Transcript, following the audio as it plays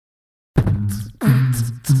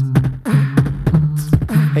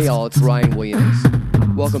Hey y'all, it's Ryan Williams.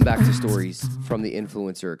 Welcome back to Stories from the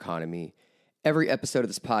Influencer Economy. Every episode of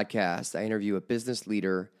this podcast, I interview a business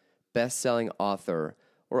leader, best-selling author,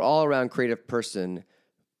 or all-around creative person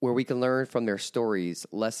where we can learn from their stories,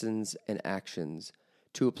 lessons, and actions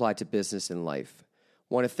to apply to business and life.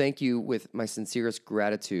 I want to thank you with my sincerest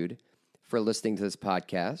gratitude for listening to this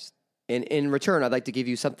podcast. And in return, I'd like to give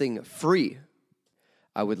you something free.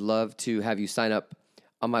 I would love to have you sign up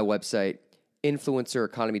on my website,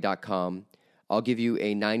 influencereconomy.com. I'll give you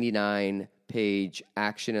a 99-page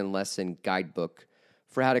action and lesson guidebook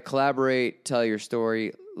for how to collaborate, tell your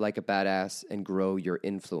story like a badass, and grow your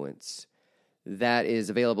influence. That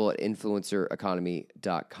is available at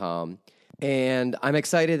influencereconomy.com. And I'm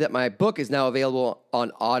excited that my book is now available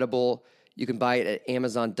on Audible. You can buy it at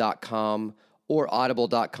amazon.com or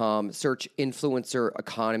audible.com. Search Influencer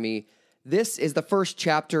Economy. This is the first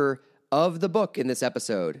chapter of the book in this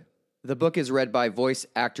episode. The book is read by voice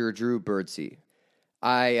actor Drew Birdsey.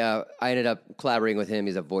 I ended up collaborating with him.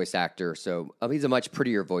 He's a voice actor, so he's a much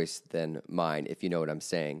prettier voice than mine, if you know what I'm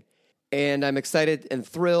saying. And I'm excited and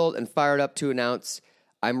thrilled and fired up to announce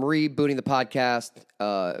I'm rebooting the podcast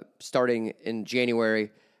starting in January.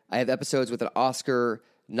 I have episodes with an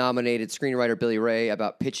Oscar-nominated screenwriter, Billy Ray,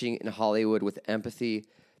 about pitching in Hollywood with empathy.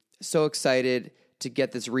 So excited to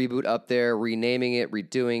get this reboot up there, renaming it,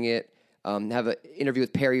 redoing it. Have an interview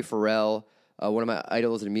with Perry Farrell, one of my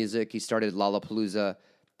idols in music. He started Lollapalooza.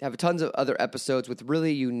 Have tons of other episodes with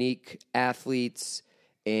really unique athletes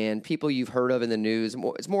and people you've heard of in the news.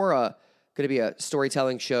 It's more going to be a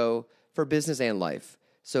storytelling show for business and life.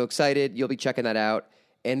 So excited. You'll be checking that out.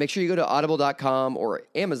 And make sure you go to audible.com or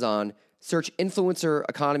Amazon, search Influencer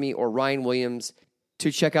Economy or Ryan Williams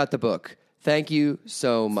to check out the book. Thank you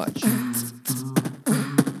so much.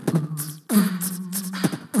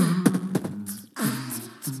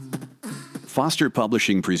 Foster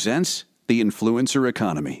Publishing presents The Influencer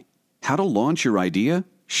Economy. How to launch your idea,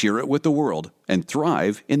 share it with the world, and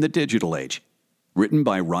thrive in the digital age. Written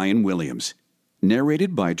by Ryan Williams.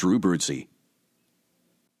 Narrated by Drew Birdsey.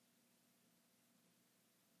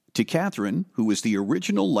 To Catherine, who is the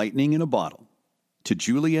original lightning in a bottle. To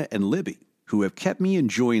Julia and Libby, who have kept me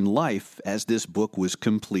enjoying life as this book was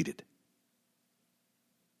completed.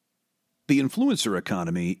 The Influencer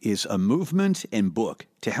Economy is a movement and book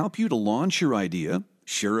to help you to launch your idea,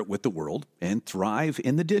 share it with the world, and thrive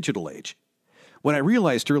in the digital age. What I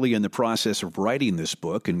realized early in the process of writing this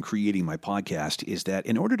book and creating my podcast is that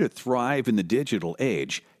in order to thrive in the digital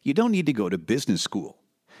age, you don't need to go to business school.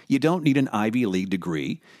 You don't need an Ivy League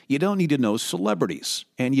degree. You don't need to know celebrities.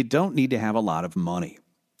 And you don't need to have a lot of money.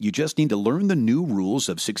 You just need to learn the new rules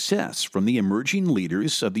of success from the emerging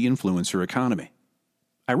leaders of the influencer economy.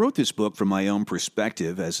 I wrote this book from my own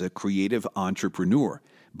perspective as a creative entrepreneur,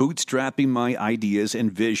 bootstrapping my ideas and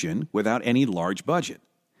vision without any large budget.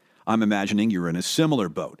 I'm imagining you're in a similar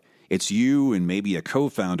boat. It's you and maybe a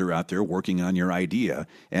co-founder out there working on your idea,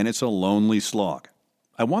 and it's a lonely slog.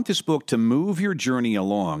 I want this book to move your journey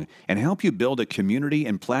along and help you build a community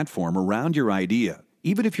and platform around your idea,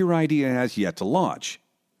 even if your idea has yet to launch.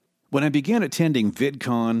 When I began attending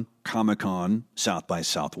VidCon, Comic-Con, South by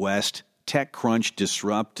Southwest, TechCrunch,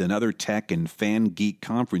 Disrupt, and other tech and fan geek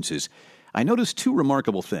conferences, I noticed two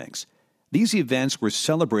remarkable things. These events were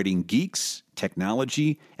celebrating geeks,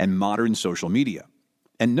 technology, and modern social media.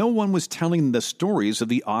 And no one was telling the stories of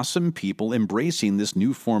the awesome people embracing this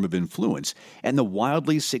new form of influence and the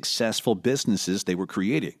wildly successful businesses they were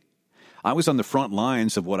creating. I was on the front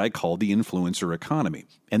lines of what I call the influencer economy,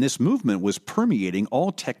 and this movement was permeating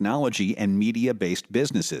all technology and media-based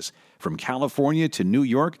businesses, from California to New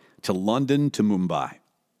York to London to Mumbai.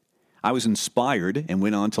 I was inspired and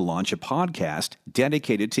went on to launch a podcast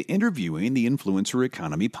dedicated to interviewing the influencer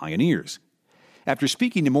economy pioneers. After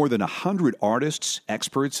speaking to more than 100 artists,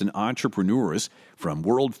 experts, and entrepreneurs, from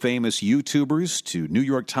world-famous YouTubers to New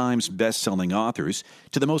York Times best-selling authors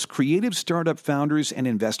to the most creative startup founders and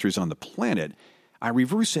investors on the planet, I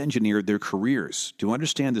reverse-engineered their careers to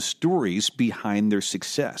understand the stories behind their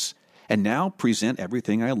success, and now present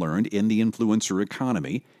everything I learned in the influencer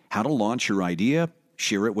economy, how to launch your idea,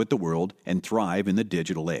 share it with the world, and thrive in the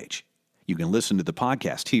digital age. You can listen to the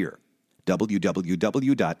podcast here.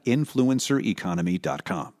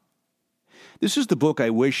 www.influencereconomy.com. This is the book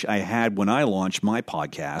I wish I had when I launched my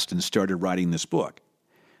podcast and started writing this book.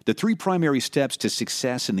 The three primary steps to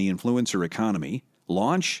success in the influencer economy,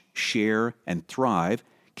 launch, share, and thrive,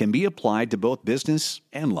 can be applied to both business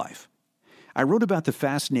and life. I wrote about the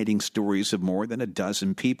fascinating stories of more than a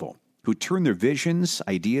dozen people who turn their visions,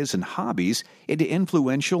 ideas, and hobbies into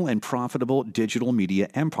influential and profitable digital media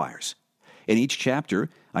empires. In each chapter,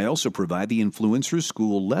 I also provide the Influencer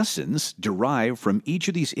School lessons derived from each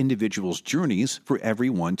of these individuals' journeys for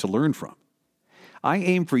everyone to learn from. I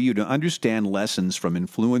aim for you to understand lessons from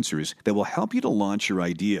influencers that will help you to launch your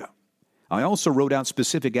idea. I also wrote out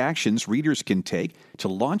specific actions readers can take to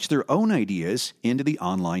launch their own ideas into the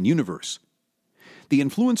online universe. The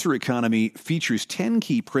influencer economy features 10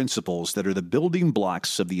 key principles that are the building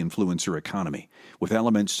blocks of the influencer economy, with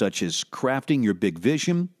elements such as crafting your big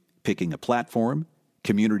vision, picking a platform,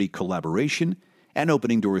 community collaboration, and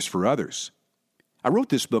opening doors for others. I wrote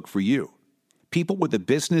this book for you, people with a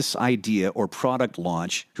business idea or product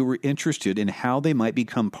launch who are interested in how they might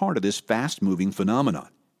become part of this fast-moving phenomenon.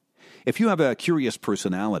 If you have a curious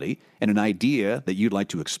personality and an idea that you'd like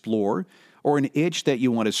to explore, or an itch that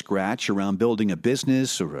you want to scratch around building a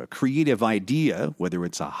business or a creative idea, whether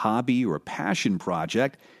it's a hobby or a passion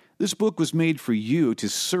project, this book was made for you to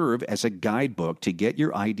serve as a guidebook to get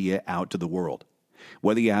your idea out to the world.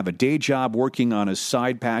 Whether you have a day job working on a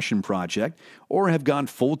side passion project or have gone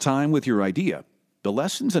full-time with your idea, the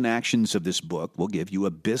lessons and actions of this book will give you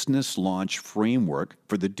a business launch framework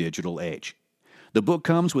for the digital age. The book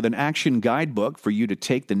comes with an action guidebook for you to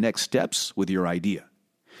take the next steps with your idea.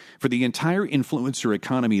 For the entire Influencer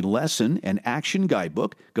Economy lesson and action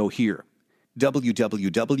guidebook, go here,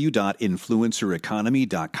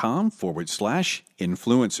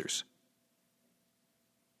 www.influencereconomy.com/influencers.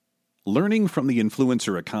 Learning from the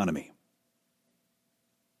influencer economy.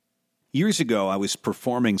 Years ago, I was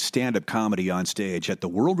performing stand-up comedy on stage at the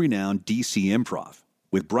world-renowned DC Improv.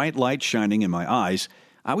 With bright light shining in my eyes,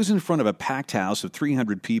 I was in front of a packed house of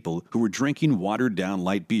 300 people who were drinking watered-down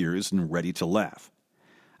light beers and ready to laugh.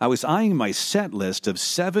 I was eyeing my set list of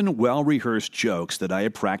 7 well-rehearsed jokes that I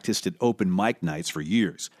had practiced at open mic nights for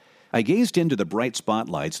years. I gazed into the bright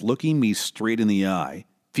spotlights, looking me straight in the eye,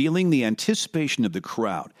 feeling the anticipation of the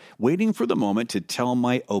crowd, waiting for the moment to tell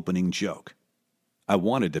my opening joke. I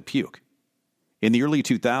wanted to puke. In the early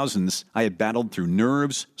 2000s, I had battled through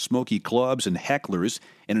nerves, smoky clubs, and hecklers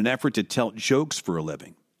in an effort to tell jokes for a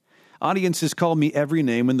living. Audiences called me every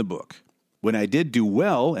name in the book. When I did do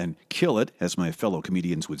well and kill it, as my fellow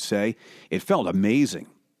comedians would say, it felt amazing.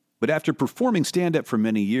 But after performing stand-up for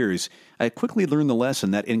many years, I quickly learned the lesson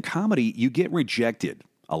that in comedy, you get rejected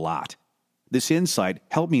a lot. This insight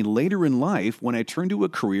helped me later in life when I turned to a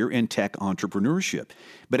career in tech entrepreneurship.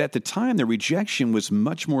 But at the time, the rejection was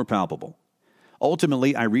much more palpable.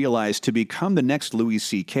 Ultimately, I realized to become the next Louis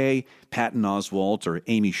C.K., Patton Oswalt, or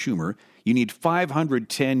Amy Schumer, you need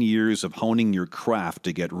 510 years of honing your craft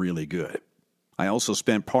to get really good. I also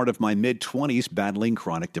spent part of my mid-20s battling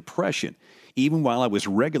chronic depression, even while I was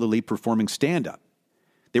regularly performing stand-up.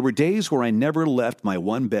 There were days where I never left my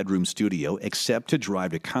one-bedroom studio except to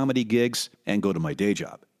drive to comedy gigs and go to my day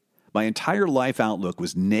job. My entire life outlook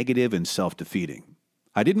was negative and self-defeating.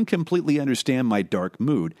 I didn't completely understand my dark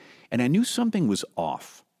mood, and I knew something was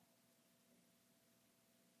off.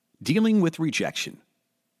 Dealing with rejection.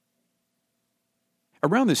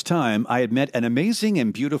 Around this time, I had met an amazing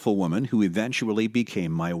and beautiful woman who eventually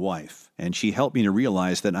became my wife, and she helped me to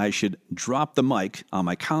realize that I should drop the mic on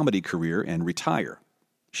my comedy career and retire.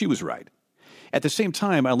 She was right. At the same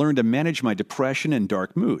time, I learned to manage my depression and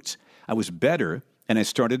dark moods. I was better, and I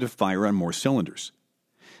started to fire on more cylinders.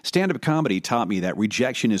 Stand-up comedy taught me that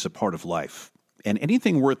rejection is a part of life, and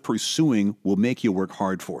anything worth pursuing will make you work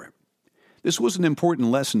hard for it. This was an important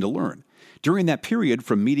lesson to learn. During that period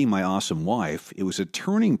from meeting my awesome wife, it was a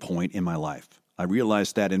turning point in my life. I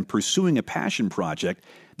realized that in pursuing a passion project,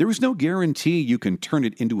 there is no guarantee you can turn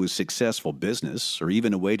it into a successful business or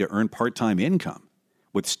even a way to earn part-time income.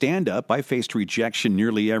 With stand-up, I faced rejection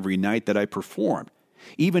nearly every night that I performed.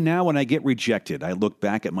 Even now, when I get rejected, I look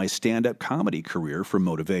back at my stand-up comedy career for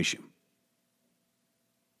motivation.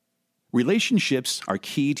 Relationships are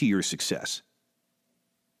key to your success.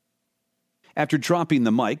 After dropping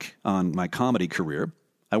the mic on my comedy career,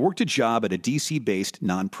 I worked a job at a DC-based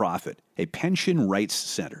nonprofit, a pension rights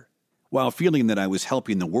center. While feeling that I was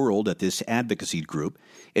helping the world at this advocacy group,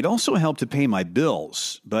 it also helped to pay my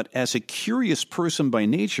bills. But as a curious person by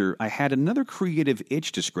nature, I had another creative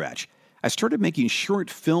itch to scratch. I started making short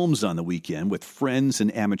films on the weekend with friends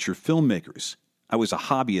and amateur filmmakers. I was a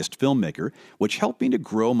hobbyist filmmaker, which helped me to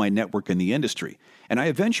grow my network in the industry, and I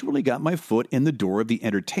eventually got my foot in the door of the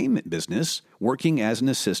entertainment business, working as an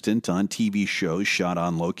assistant on TV shows shot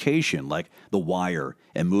on location like The Wire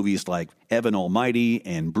and movies like Evan Almighty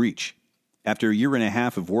and Breach. After a year and a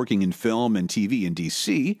half of working in film and TV in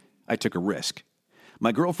D.C., I took a risk.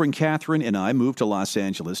 My girlfriend Catherine and I moved to Los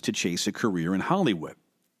Angeles to chase a career in Hollywood.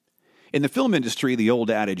 In the film industry, the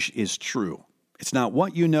old adage is true. It's not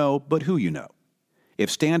what you know, but who you know. If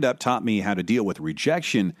stand-up taught me how to deal with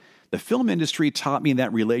rejection, the film industry taught me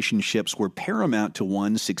that relationships were paramount to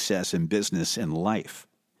one's success in business and life.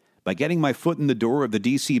 By getting my foot in the door of the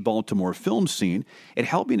DC-Baltimore film scene, it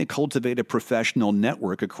helped me to cultivate a professional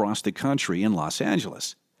network across the country in Los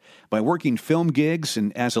Angeles. By working film gigs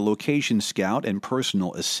and as a location scout and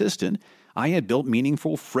personal assistant, I had built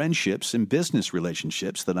meaningful friendships and business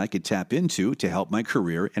relationships that I could tap into to help my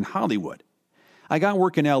career in Hollywood. I got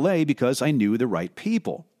work in LA because I knew the right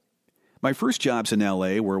people. My first jobs in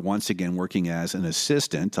LA were once again working as an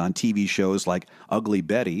assistant on TV shows like Ugly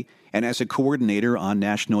Betty and as a coordinator on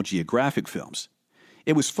National Geographic films.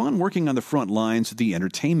 It was fun working on the front lines of the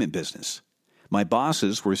entertainment business. My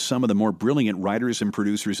bosses were some of the more brilliant writers and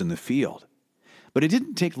producers in the field. But it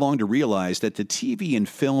didn't take long to realize that the TV and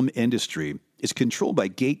film industry is controlled by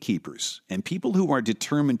gatekeepers and people who are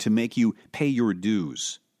determined to make you pay your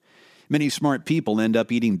dues. Many smart people end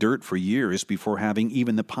up eating dirt for years before having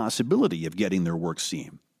even the possibility of getting their work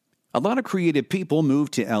seen. A lot of creative people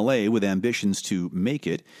move to LA with ambitions to make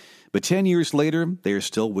it, but 10 years later, they are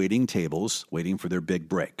still waiting tables, waiting for their big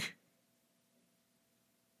break.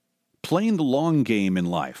 Playing the long game in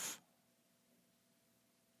life.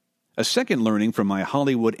 A second learning from my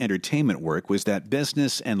Hollywood entertainment work was that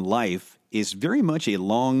business and life is very much a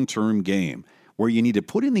long-term game, where you need to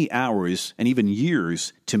put in the hours and even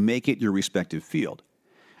years to make it your respective field.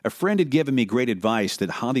 A friend had given me great advice that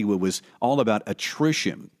Hollywood was all about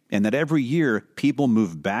attrition and that every year people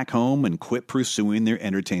move back home and quit pursuing their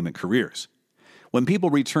entertainment careers. When people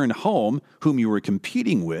return home, whom you were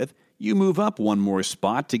competing with, you move up one more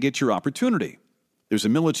spot to get your opportunity. There's a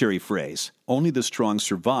military phrase, only the strong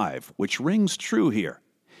survive, which rings true here.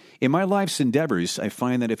 In my life's endeavors, I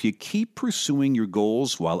find that if you keep pursuing your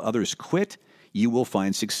goals while others quit, you will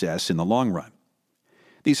find success in the long run.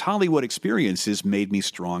 These Hollywood experiences made me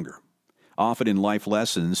stronger. Often in life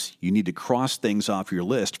lessons, you need to cross things off your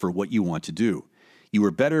list for what you want to do. You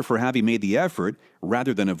are better for having made the effort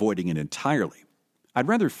rather than avoiding it entirely. I'd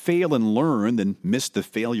rather fail and learn than miss the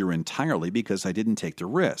failure entirely because I didn't take the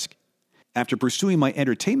risk. After pursuing my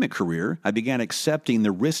entertainment career, I began accepting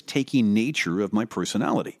the risk-taking nature of my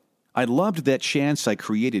personality. I loved that chance I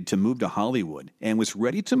created to move to Hollywood and was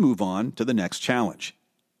ready to move on to the next challenge.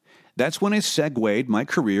 That's when I segued my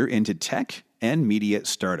career into tech and media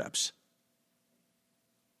startups.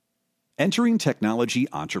 Entering technology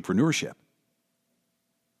entrepreneurship.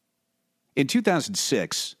 In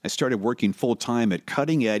 2006, I started working full-time at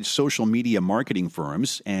cutting-edge social media marketing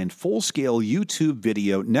firms and full-scale YouTube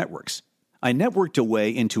video networks. I networked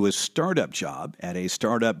away into a startup job at a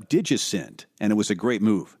startup DigiSend, and it was a great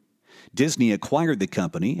move. Disney acquired the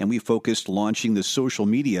company, and we focused launching the social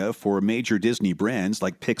media for major Disney brands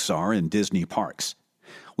like Pixar and Disney Parks.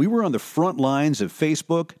 We were on the front lines of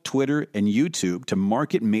Facebook, Twitter, and YouTube to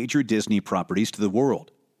market major Disney properties to the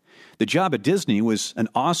world. The job at Disney was an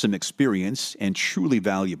awesome experience and truly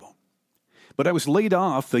valuable. But I was laid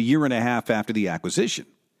off a year and a half after the acquisition.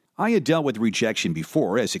 I had dealt with rejection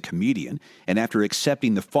before as a comedian, and after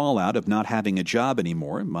accepting the fallout of not having a job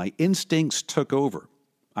anymore, my instincts took over.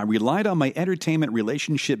 I relied on my entertainment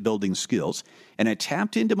relationship-building skills, and I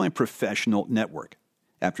tapped into my professional network.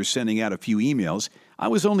 After sending out a few emails, I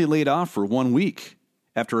was only laid off for 1 week.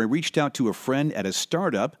 After I reached out to a friend at a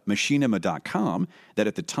startup, Machinima.com, that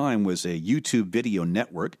at the time was a YouTube video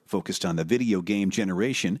network focused on the video game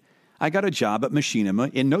generation, I got a job at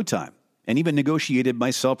Machinima in no time, and even negotiated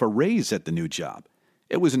myself a raise at the new job.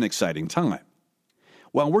 It was an exciting time.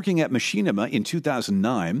 While working at Machinima in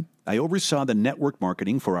 2009, I oversaw the network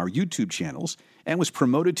marketing for our YouTube channels and was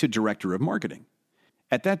promoted to Director of Marketing.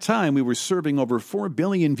 At that time, we were serving over 4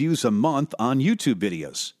 billion views a month on YouTube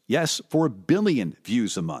videos. Yes, 4 billion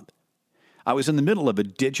views a month. I was in the middle of a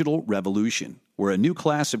digital revolution where a new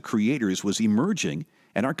class of creators was emerging,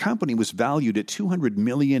 and our company was valued at $200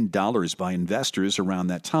 million by investors around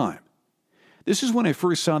that time. This is when I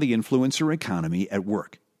first saw the influencer economy at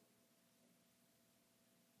work.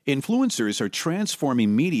 Influencers are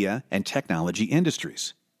transforming media and technology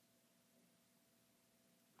industries.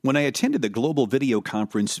 When I attended the global video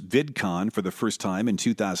conference VidCon for the first time in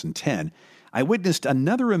 2010, I witnessed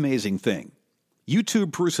another amazing thing.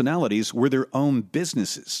 YouTube personalities were their own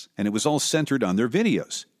businesses, and it was all centered on their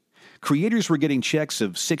videos. Creators were getting checks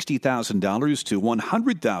of $60,000 to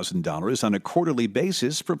 $100,000 on a quarterly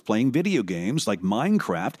basis for playing video games like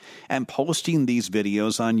Minecraft and posting these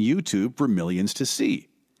videos on YouTube for millions to see.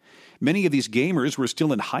 Many of these gamers were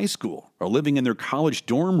still in high school or living in their college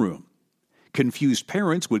dorm room. Confused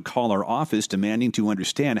parents would call our office demanding to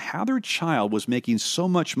understand how their child was making so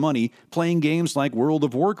much money playing games like World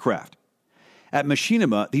of Warcraft. At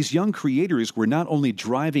Machinima, these young creators were not only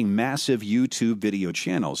driving massive YouTube video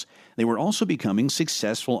channels, they were also becoming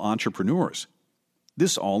successful entrepreneurs.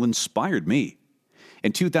 This all inspired me.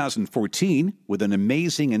 In 2014, with an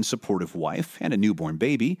amazing and supportive wife and a newborn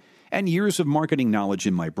baby, and years of marketing knowledge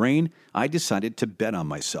in my brain, I decided to bet on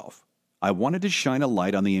myself. I wanted to shine a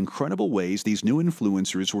light on the incredible ways these new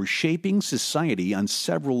influencers were shaping society on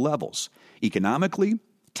several levels, economically,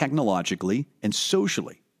 technologically, and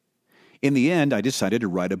socially. In the end, I decided to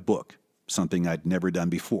write a book, something I'd never done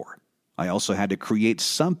before. I also had to create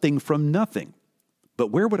something from nothing.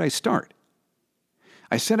 But where would I start?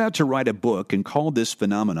 I set out to write a book and called this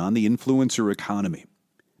phenomenon the influencer economy.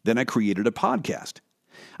 Then I created a podcast.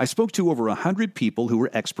 I spoke to over 100 people who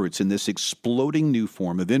were experts in this exploding new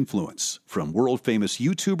form of influence, from world-famous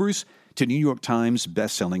YouTubers to New York Times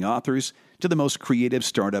best-selling authors to the most creative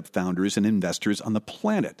startup founders and investors on the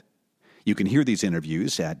planet. You can hear these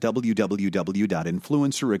interviews at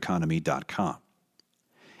www.influencereconomy.com.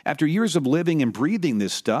 After years of living and breathing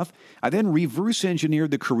this stuff, I then reverse-engineered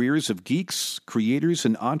the careers of geeks, creators,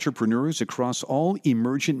 and entrepreneurs across all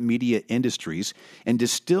emergent media industries and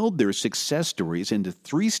distilled their success stories into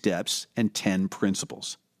 3 steps and 10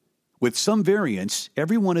 principles. With some variants,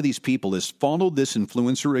 every one of these people has followed this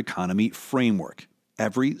influencer economy framework.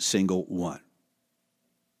 Every single one.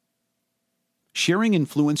 Sharing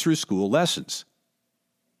Influencer School Lessons.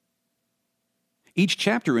 Each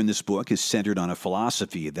chapter in this book is centered on a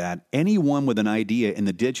philosophy that anyone with an idea in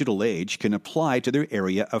the digital age can apply to their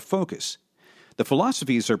area of focus. The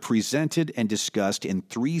philosophies are presented and discussed in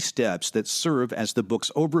 3 steps that serve as the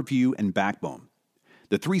book's overview and backbone.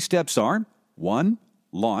 The 3 steps are 1.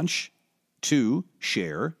 Launch, 2.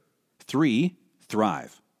 Share, 3.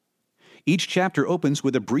 Thrive. Each chapter opens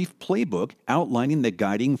with a brief playbook outlining the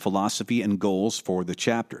guiding philosophy and goals for the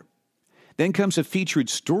chapter. Then comes a featured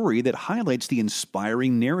story that highlights the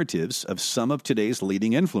inspiring narratives of some of today's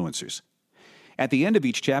leading influencers. At the end of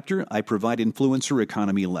each chapter, I provide influencer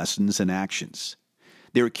economy lessons and actions.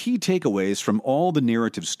 There are key takeaways from all the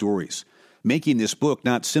narrative stories, making this book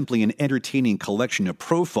not simply an entertaining collection of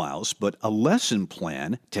profiles, but a lesson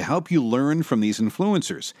plan to help you learn from these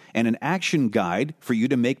influencers and an action guide for you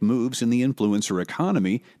to make moves in the influencer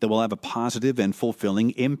economy that will have a positive and fulfilling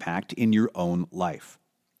impact in your own life.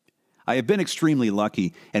 I have been extremely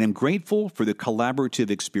lucky and am grateful for the collaborative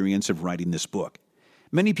experience of writing this book.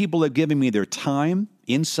 Many people have given me their time,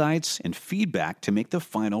 insights, and feedback to make the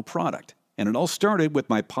final product, and it all started with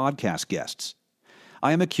my podcast guests.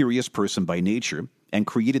 I am a curious person by nature and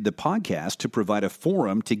created the podcast to provide a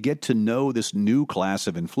forum to get to know this new class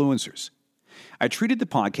of influencers. I treated the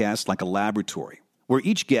podcast like a laboratory, where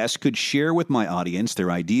each guest could share with my audience their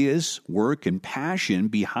ideas, work, and passion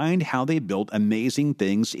behind how they built amazing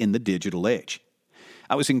things in the digital age.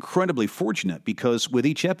 I was incredibly fortunate because with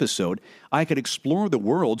each episode, I could explore the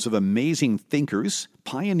worlds of amazing thinkers,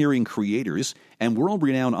 pioneering creators, and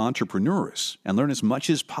world-renowned entrepreneurs and learn as much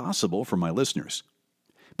as possible from my listeners.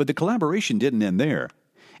 But the collaboration didn't end there.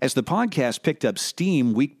 As the podcast picked up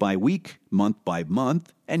steam week by week, month by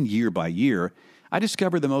month, and year by year, I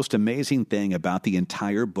discovered the most amazing thing about the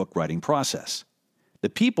entire book writing process: the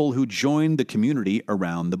people who joined the community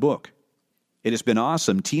around the book. It has been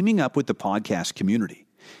awesome teaming up with the podcast community,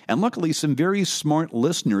 and luckily some very smart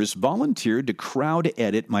listeners volunteered to crowd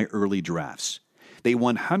edit my early drafts. They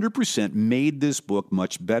 100% made this book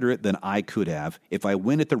much better than I could have if I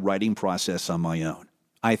went at the writing process on my own.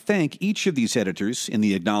 I thank each of these editors in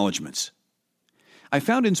the acknowledgments. I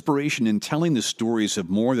found inspiration in telling the stories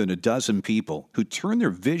of more than a dozen people who turn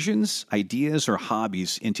their visions, ideas, or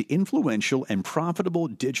hobbies into influential and profitable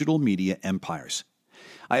digital media empires.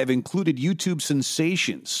 I have included YouTube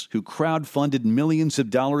sensations who crowdfunded millions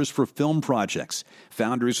of dollars for film projects,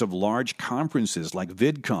 founders of large conferences like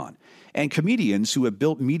VidCon, and comedians who have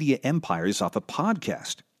built media empires off a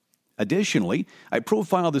podcast. Additionally, I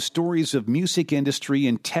profile the stories of music industry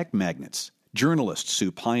and tech magnates, journalists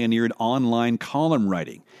who pioneered online column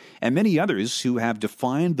writing, and many others who have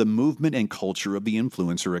defined the movement and culture of the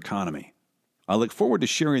influencer economy. I look forward to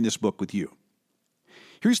sharing this book with you.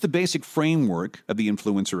 Here's the basic framework of the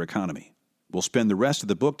influencer economy. We'll spend the rest of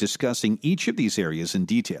the book discussing each of these areas in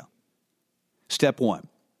detail. Step 1.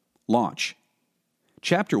 Launch.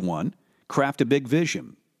 Chapter 1. Craft a big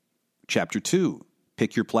vision. Chapter 2.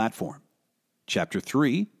 Pick your platform. Chapter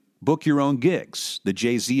 3. Book your own gigs, the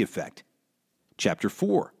Jay-Z effect. Chapter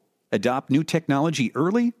 4. Adopt new technology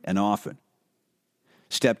early and often.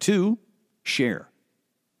 Step 2. Share.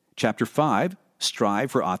 Chapter 5. Strive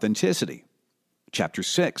for authenticity. Chapter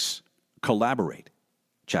 6. Collaborate.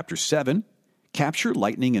 Chapter 7. Capture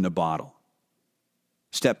lightning in a bottle.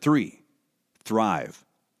 Step 3. Thrive.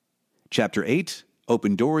 Chapter 8,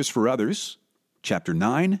 Open Doors for Others. Chapter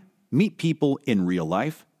 9, Meet People in Real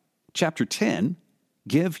Life. Chapter 10,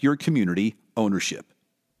 Give Your Community Ownership.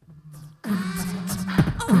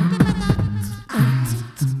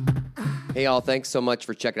 Hey, all, thanks so much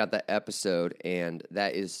for checking out that episode. And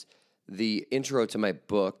that is the intro to my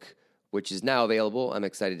book, which is now available, I'm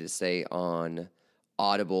excited to say, on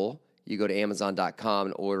Audible. You go to Amazon.com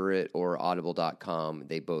and order it, or Audible.com.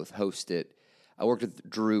 They both host it. I worked with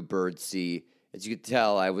Drew Birdsey. As you could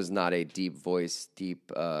tell, I was not a deep voice,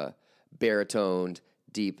 deep baritoned,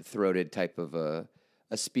 deep-throated type of a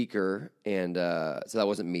speaker, and so that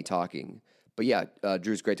wasn't me talking. But yeah,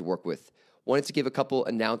 Drew's great to work with. Wanted to give a couple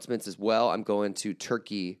announcements as well. I'm going to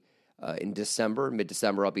Turkey in December.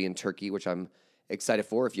 Mid-December, I'll be in Turkey, which I'm excited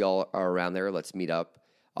for. If y'all are around there, let's meet up.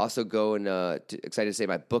 Also excited to say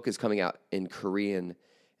my book is coming out in Korean,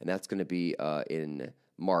 and that's going to be in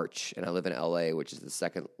March. And I live in LA, which is the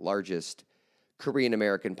second largest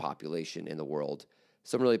Korean-American population in the world.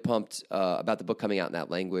 So I'm really pumped about the book coming out in that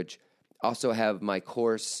language. Also have my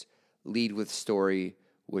course, Lead with Story,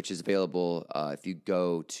 which is available if you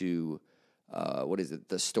go to,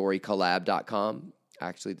 thestorycollab.com.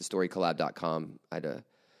 Actually, thestorycollab.com. I had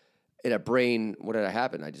in a brain, what did I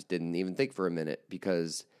happen? I just didn't even think for a minute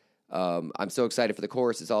because I'm so excited for the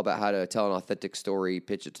course. It's all about how to tell an authentic story,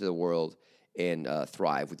 pitch it to the world, and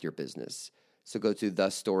thrive with your business. So go to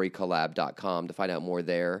thestorycollab.com to find out more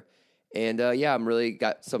there. And I'm really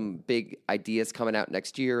got some big ideas coming out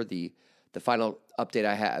next year. The final update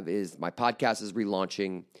I have is my podcast is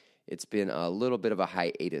relaunching. It's been a little bit of a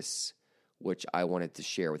hiatus, which I wanted to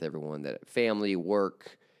share with everyone, that family,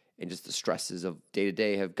 work, and just the stresses of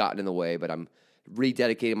day-to-day have gotten in the way, but I'm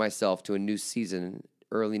rededicating myself to a new season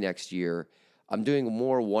early next year. I'm doing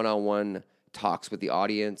more one-on-one talks with the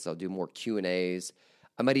audience. I'll do more Q&As.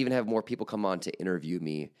 I might even have more people come on to interview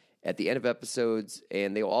me at the end of episodes,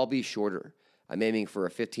 and they'll all be shorter. I'm aiming for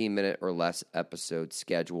a 15-minute or less episode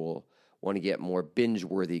schedule. Want to get more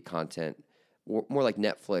binge-worthy content, more like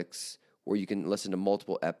Netflix, where you can listen to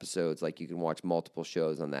multiple episodes, like you can watch multiple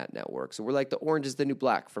shows on that network. So we're like the orange is the new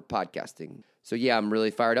black for podcasting. So yeah, I'm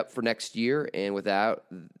really fired up for next year. And without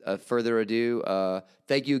further ado,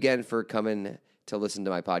 thank you again for coming to listen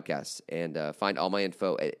to my podcast. And find all my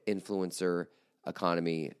info at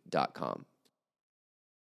influencereconomy.com.